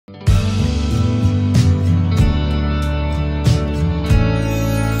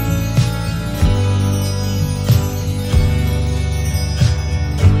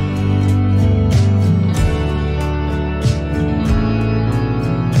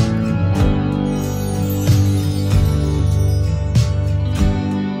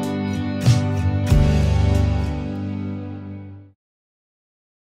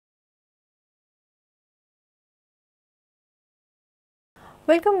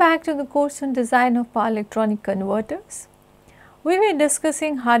Welcome back to the course on design of power electronic converters. We were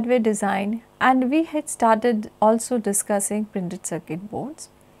discussing hardware design and we had started also discussing printed circuit boards.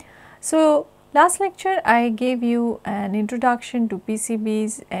 So, last lecture I gave you an introduction to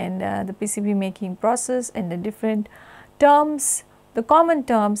PCBs and the PCB making process and the different terms, the common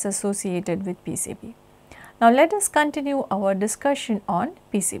terms associated with PCB. Now, let us continue our discussion on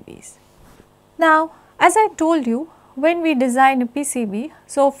PCBs. Now, as I told you, when we design a PCB,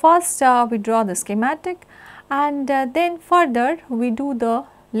 so first we draw the schematic and then further we do the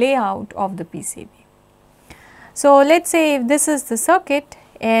layout of the PCB. So, let us say if this is the circuit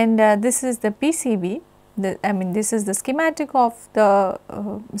and this is the PCB, this is the schematic of the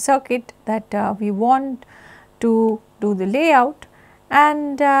circuit that we want to do the layout,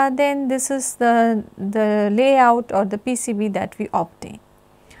 and then this is the layout or the PCB that we obtain.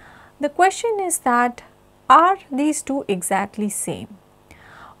 The question is that are these two exactly same?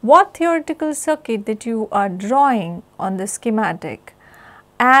 What theoretical circuit that you are drawing on the schematic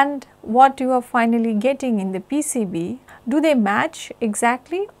and what you are finally getting in the PCB, do they match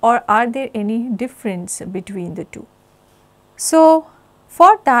exactly or are there any difference between the two? So,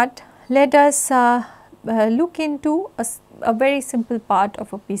 for that let us look into a very simple part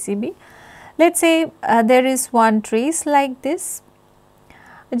of a PCB. Let us say there is one trace like this,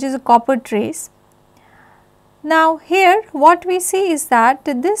 which is a copper trace. Now, here what we see is that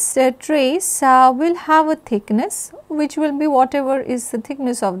this trace will have a thickness which will be whatever is the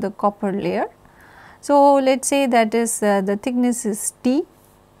thickness of the copper layer. So, let us say that is the thickness is T,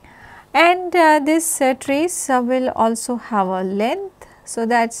 and this trace will also have a length. So,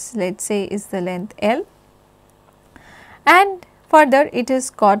 that is let us say is the length L, and further it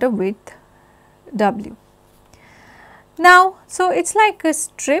has got a width W. Now, so it is like a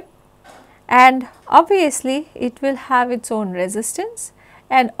strip, and obviously it will have its own resistance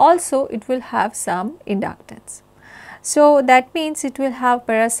and also it will have some inductance. So, that means it will have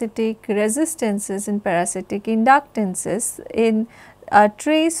parasitic resistances and parasitic inductances in a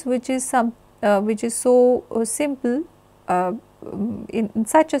trace which is so simple. In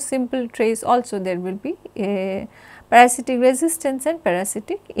such a simple trace also there will be a parasitic resistance and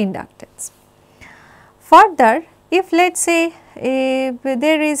parasitic inductance. Further, if let us say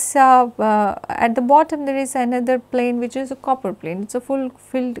there is at the bottom there is another plane which is a copper plane, it is a full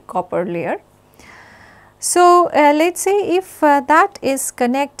filled copper layer. So, let us say if that is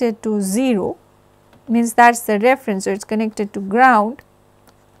connected to 0, means that is the reference, so it is connected to ground,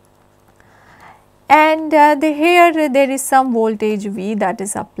 and here there is some voltage V that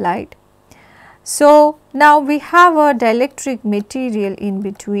is applied. So, now we have a dielectric material in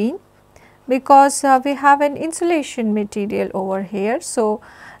between, because we have an insulation material over here. So,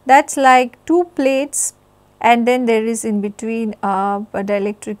 that is like two plates and then there is in between a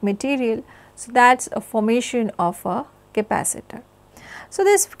dielectric material. So, that is a formation of a capacitor. So,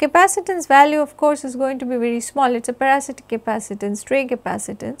 this capacitance value of course is going to be very small, it is a parasitic capacitance, stray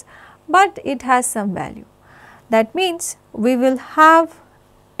capacitance, but it has some value. That means we will have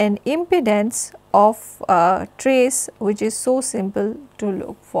an impedance of a trace which is so simple to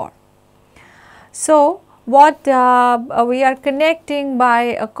look for. So, what we are connecting by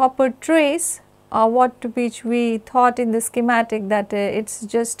a copper trace, which we thought in the schematic that it is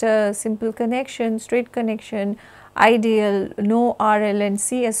just a simple connection, straight connection, ideal, no RL and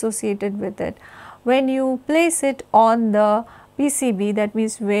C associated with it. When you place it on the PCB, that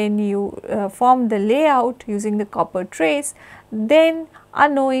means when you form the layout using the copper trace, then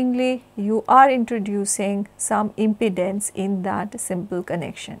unknowingly you are introducing some impedance in that simple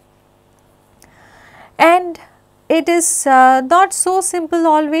connection. And it is not so simple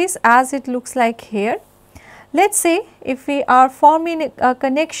always as it looks like here. Let us say if we are forming a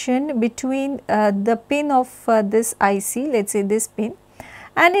connection between the pin of this IC, let us say this pin,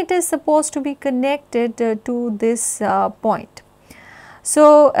 and it is supposed to be connected to this point.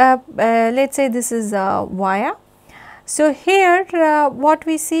 So, let us say this is a wire. So, here what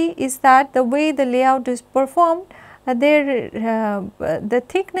we see is that the way the layout is performed, the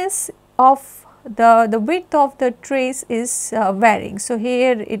thickness of the width of the trace is varying. So,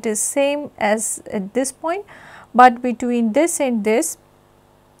 here it is same as at this point, but between this and this,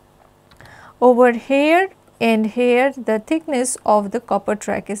 over here and here the thickness of the copper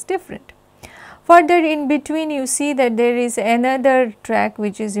track is different. Further in between you see that there is another track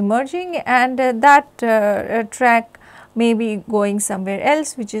which is emerging, and that track may be going somewhere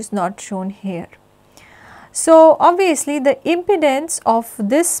else which is not shown here. So, obviously the impedance of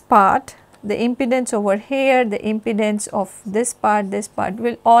this part, the impedance over here, the impedance of this part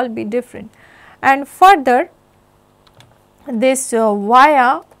will all be different. And further this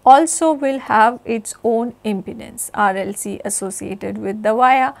wire also will have its own impedance RLC associated with the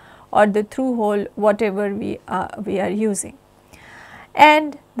wire or the through hole, whatever we are using.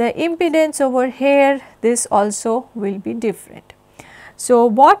 And the impedance over here, this also will be different. So,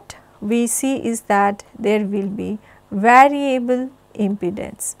 what we see is that there will be variable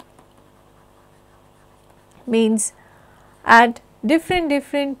impedance, means at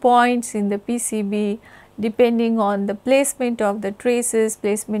different points in the PCB, depending on the placement of the traces,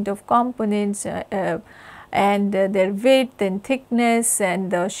 placement of components and their width and thickness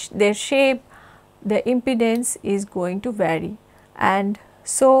and their shape, the impedance is going to vary, and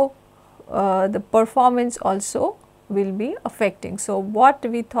so the performance also will be affecting. So, what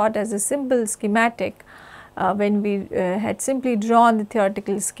we thought as a simple schematic when we had simply drawn the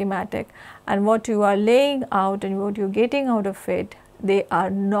theoretical schematic, and what you are laying out and what you are getting out of it, they are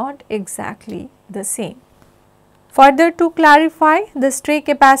not exactly the same. Further to clarify the stray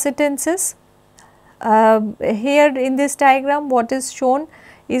capacitances, here in this diagram what is shown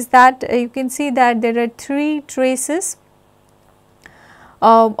is that you can see that there are 3 traces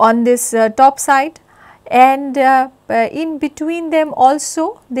on this top side, and in between them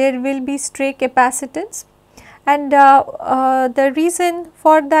also there will be stray capacitance. And the reason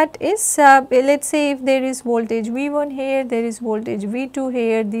for that is, let us say if there is voltage V1 here, there is voltage V2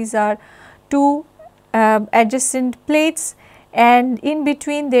 here, these are 2 adjacent plates, and in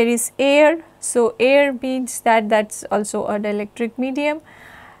between there is air. So, air means that is also an electric medium,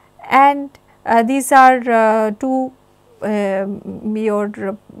 and these are 2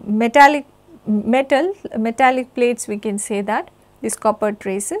 your metallic plates, we can say that, these copper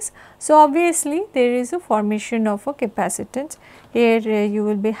traces. So, obviously there is a formation of a capacitance. Here you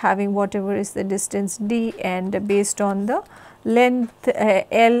will be having whatever is the distance d, and based on the length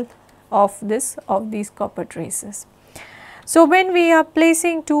L of these copper traces. So, when we are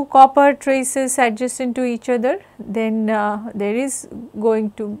placing 2 copper traces adjacent to each other, then there is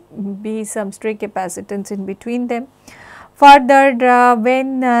going to be some stray capacitance in between them. Further,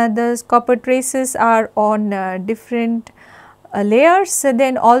 when the copper traces are on different layers,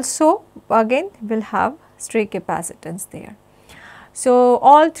 then also again will have stray capacitance there. So,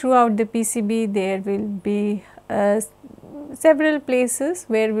 all throughout the PCB there will be several places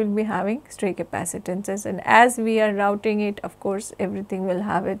where we will be having stray capacitances, and as we are routing it, of course, everything will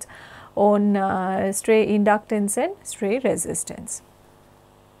have its own stray inductance and stray resistance.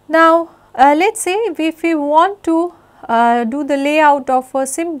 Now, let us say if we want to do the layout of a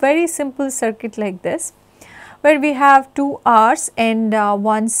very simple circuit like this, where we have 2 R's and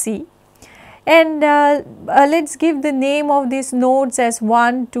 1 C, and let us give the name of these nodes as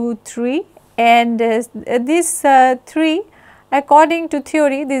 1, 2, 3, and these 3, according to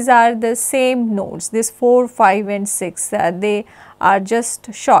theory, these are the same nodes, this 4, 5 and 6, they are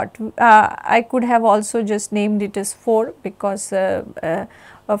just short. I could have also just named it as 4 because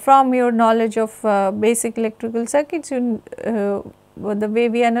from your knowledge of basic electrical circuits, the way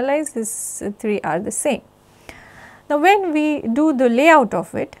we analyze these 3 are the same. Now, when we do the layout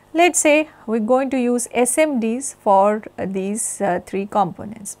of it, let us say we are going to use SMDs for these 3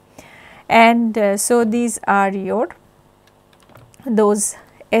 components, and so these are those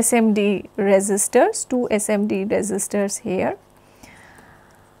SMD resistors, 2 SMD resistors here,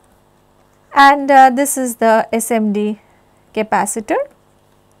 and this is the SMD capacitor,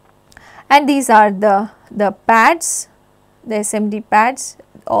 and these are the pads, the SMD pads,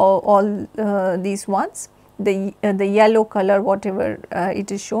 all these ones, the yellow color whatever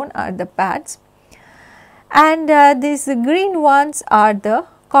it is shown are the pads, and these green ones are the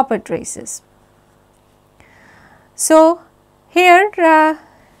copper traces. So, here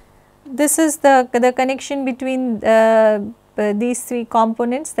this is the connection between these 3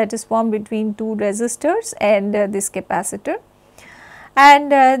 components that is formed between 2 resistors and this capacitor,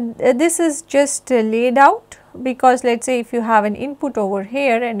 and this is just laid out because let us say if you have an input over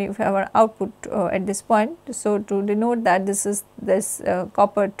here and if you have an output at this point. So, to denote that this is this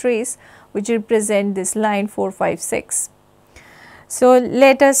copper trace which represent this line 4, 5, 6. So,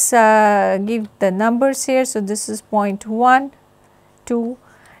 let us give the numbers here. So, this is point 1, 2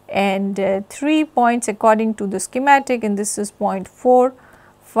 and 3 points according to the schematic, and this is point 4,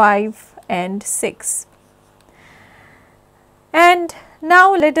 5 and 6. And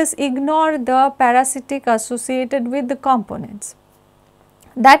now, let us ignore the parasitic associated with the components.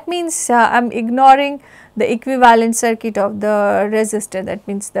 That means, I am ignoring the equivalent circuit of the resistor. That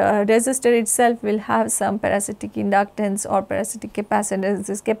means, the resistor itself will have some parasitic inductance or parasitic capacitance.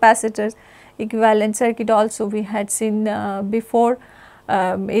 This capacitor's equivalent circuit also we had seen before.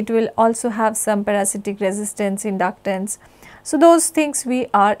 it will also have some parasitic resistance, inductance. So, those things we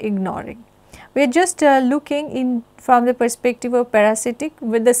are ignoring. We are just looking in from the perspective of parasitic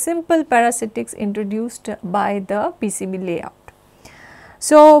with the simple parasitics introduced by the PCB layout.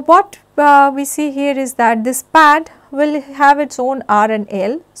 So, what we see here is that this pad will have its own R and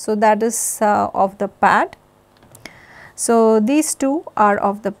L. So, that is of the pad. So, these two are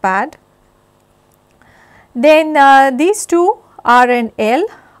of the pad. Then these two R and L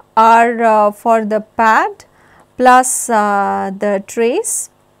are for the pad plus the trace.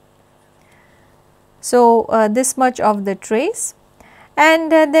 So, this much of the trace,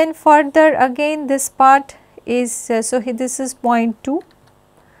 and then further again this part is so this is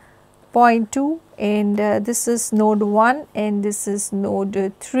 0.2, and this is node 1 and this is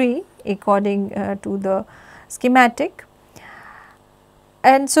node 3 according to the schematic.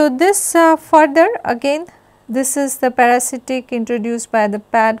 And so, this further again this is the parasitic introduced by the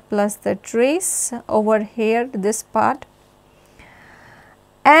pad plus the trace over here, this part,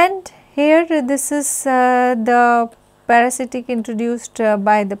 and here this is the parasitic introduced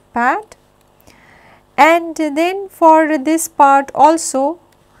by the pad, and then for this part also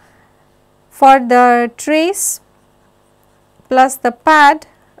for the trace plus the pad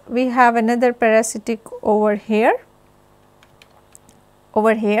we have another parasitic over here,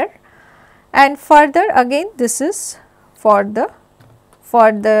 and further again this is for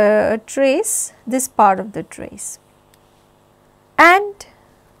the trace, this part of the trace, and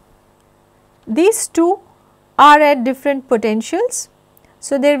these two are at different potentials.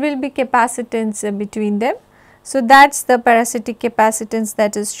 So, there will be capacitance between them. So, that is the parasitic capacitance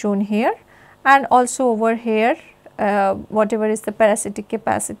that is shown here, and also over here whatever is the parasitic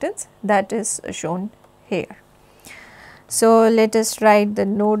capacitance that is shown here. So, let us write the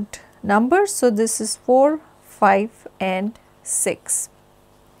node numbers. So, this is 4, 5 and 6.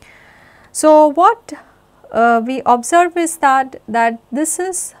 So, what we observe is that this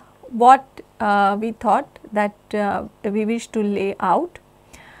is what we thought that we wish to lay out,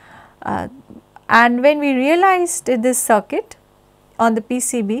 and when we realized this circuit on the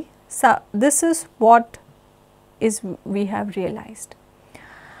PCB, so this is what is we have realized.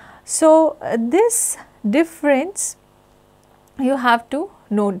 So, this difference you have to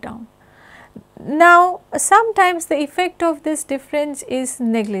note down. Now, sometimes the effect of this difference is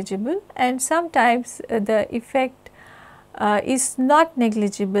negligible, and sometimes the effect is not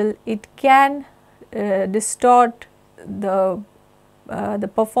negligible. It can distort the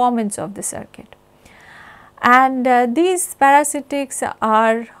performance of the circuit, and these parasitics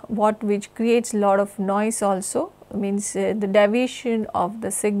are what which creates a lot of noise also, means the deviation of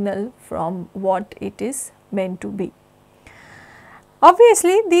the signal from what it is meant to be.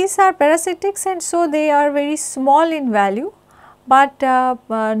 Obviously, these are parasitics, and so they are very small in value, but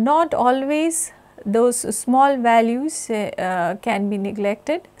not always those small values can be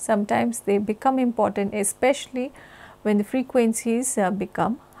neglected. Sometimes they become important, especially when the frequencies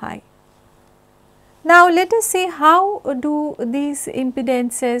become high. Now, let us see how do these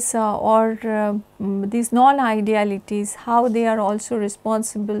impedances or these non-idealities, how they are also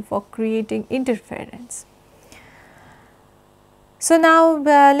responsible for creating interference. So, now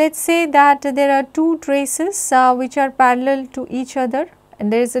let us say that there are two traces which are parallel to each other,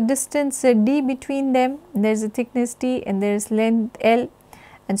 and there is a distance d between them, there is a thickness t and there is length L,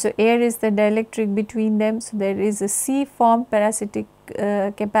 and so air is the dielectric between them. So, there is a C form parasitic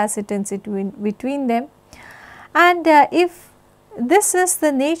capacitance between them, and if this is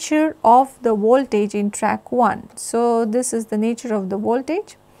the nature of the voltage in track 1. So, this is the nature of the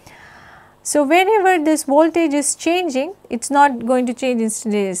voltage. So, whenever this voltage is changing, it is not going to change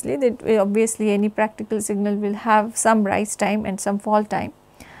instantaneously, that obviously any practical signal will have some rise time and some fall time.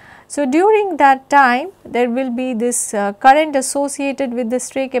 So, during that time there will be this current associated with the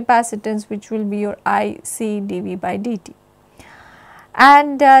stray capacitance, which will be your IC dV by dt,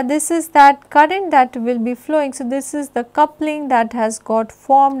 and this is that current that will be flowing. So, this is the coupling that has got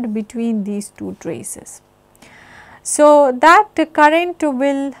formed between these two traces. So, that current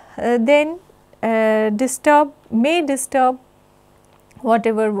will then may disturb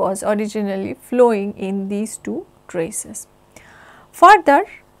whatever was originally flowing in these two traces. Further,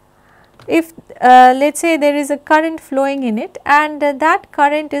 if let us say there is a current flowing in it, and that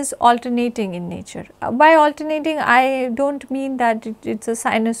current is alternating in nature. By alternating, I do not mean that it is a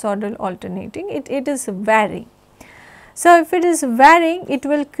sinusoidal alternating, it is varying. So, if it is varying, it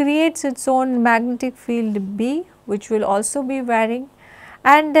will create its own magnetic field B, which will also be varying,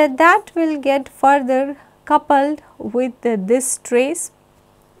 and that will get further coupled with this trace,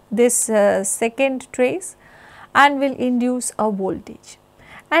 this second trace, and will induce a voltage.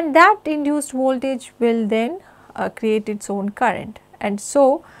 and that induced voltage will then create its own current, and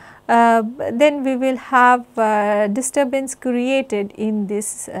so then we will have disturbance created in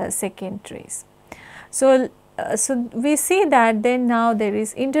this second trace. So, we see that then now there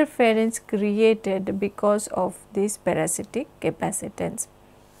is interference created because of this parasitic capacitance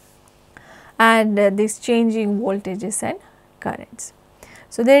and these changing voltages and currents.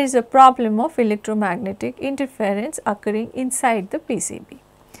 So, there is a problem of electromagnetic interference occurring inside the PCB.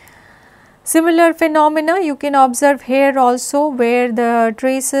 Similar phenomena you can observe here also, where the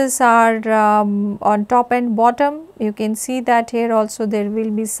traces are on top and bottom. You can see that here also there will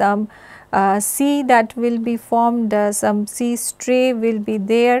be some C that will be formed, some C stray will be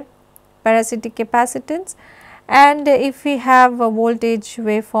there, parasitic capacitance, and if we have a voltage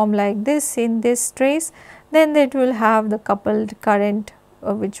waveform like this in this trace, then it will have the coupled current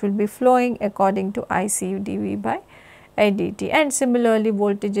which will be flowing according to IC dV by dt, and similarly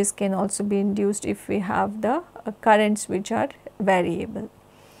voltages can also be induced if we have the currents which are variable.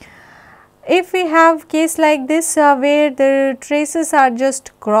 If we have case like this where the traces are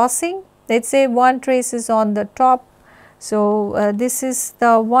just crossing, let us say one trace is on the top. So, this is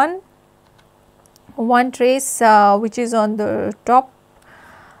the one trace which is on the top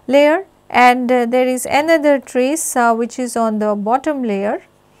layer, and there is another trace which is on the bottom layer,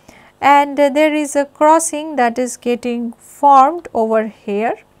 and there is a crossing that is getting formed over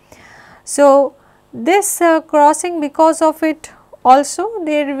here. So, this crossing, because of it also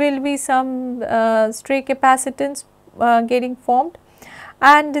there will be some stray capacitance getting formed,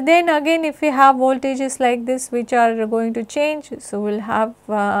 and then again if we have voltages like this which are going to change, so we will have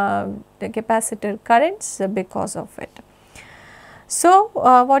the capacitor currents because of it. So,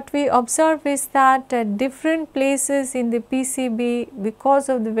 what we observe is that at different places in the PCB, because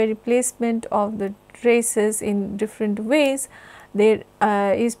of the very placement of the traces in different ways, there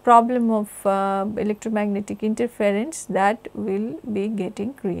is problem of electromagnetic interference that will be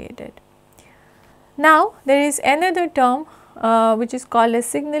getting created. Now, there is another term which is called as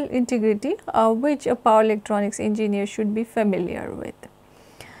signal integrity, which a power electronics engineer should be familiar with.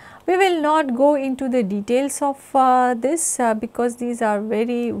 We will not go into the details of this because these are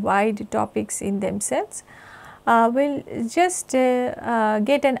very wide topics in themselves. We will just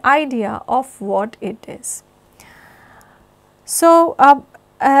get an idea of what it is. So,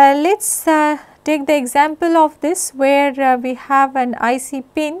 let us take the example of this, where we have an IC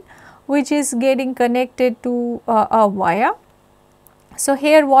pin which is getting connected to a wire. So,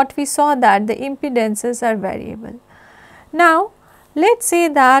 here what we saw that the impedances are variable. Now, let us say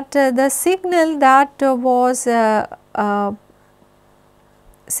that the signal that was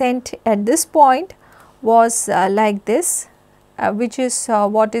sent at this point was like this, which is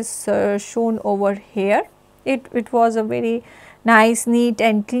what is shown over here. It was a very nice, neat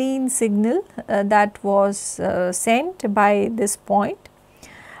and clean signal that was sent by this point.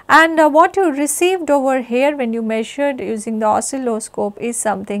 And what you received over here when you measured using the oscilloscope is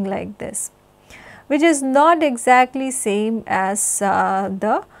something like this, which is not exactly same as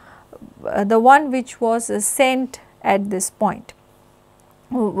the one which was sent at this point,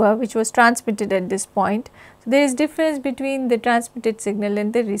 which was transmitted at this point. So, there is difference between the transmitted signal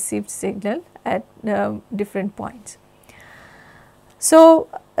and the received signal at different points. So,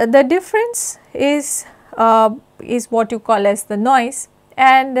 the difference is what you call as the noise,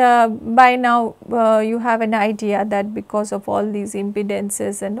 and by now you have an idea that because of all these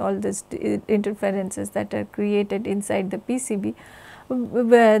impedances and all these interferences that are created inside the PCB,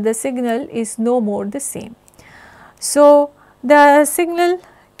 the signal is no more the same. So, the signal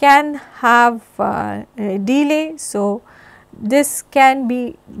can have a delay. So, this can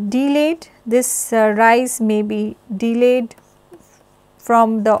be delayed, this rise may be delayed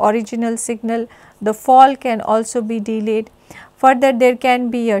from the original signal, the fall can also be delayed. Further, there can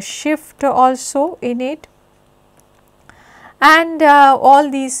be a shift also in it, and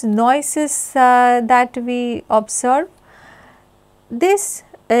all these noises that we observe, this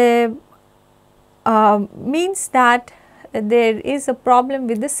means that there is a problem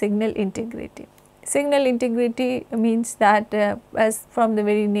with the signal integrity. Signal integrity means that as from the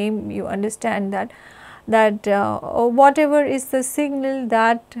very name you understand that whatever is the signal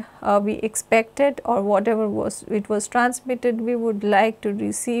that we expected, or whatever it was transmitted, we would like to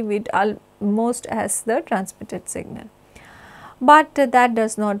receive it almost as the transmitted signal. But that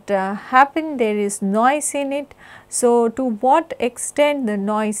does not happen, there is noise in it. So, to what extent the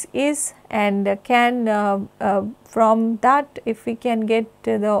noise is, and can from that, if we can get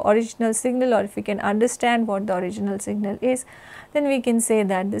the original signal, or if we can understand what the original signal is, then we can say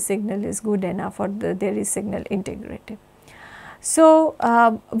that the signal is good enough, or there is signal integrity. So,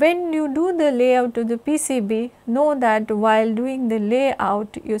 when you do the layout of the PCB, know that while doing the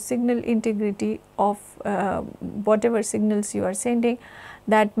layout, your signal integrity of whatever signals you are sending,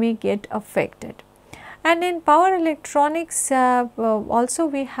 that may get affected. And in power electronics also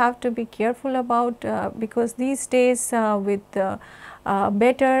we have to be careful about, because these days with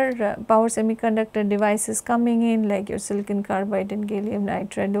better power semiconductor devices coming in, like your silicon carbide and gallium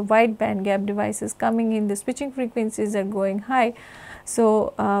nitride, the wide band gap devices coming in, the switching frequencies are going high.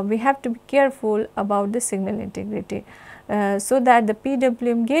 So, we have to be careful about the signal integrity. So that the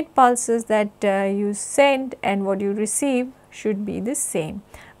PWM gate pulses that you send and what you receive should be the same.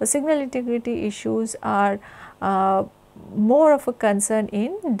 The signal integrity issues are more of a concern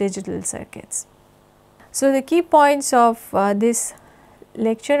in digital circuits. So, the key points of this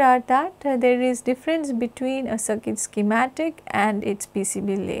lecture are that there is difference between a circuit schematic and its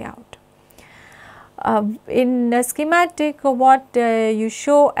PCB layout. In a schematic, what you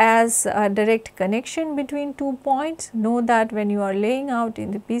show as a direct connection between 2 points, know that when you are laying out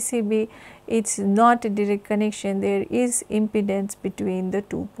in the PCB, it is not a direct connection, there is impedance between the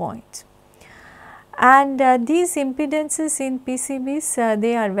 2 points. And these impedances in PCBs,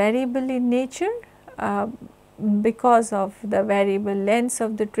 they are variable in nature because of the variable lengths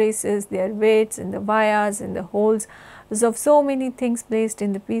of the traces, their weights and the vias and the holes. Because of so many things placed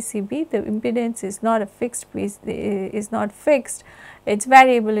in the PCB, the impedance is not a fixed piece, is not fixed, it is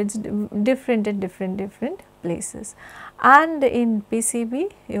variable, it is different at different places. And in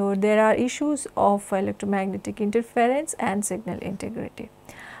PCB, there are issues of electromagnetic interference and signal integrity.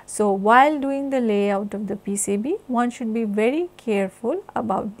 So, while doing the layout of the PCB, one should be very careful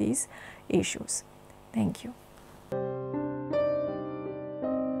about these issues. Thank you.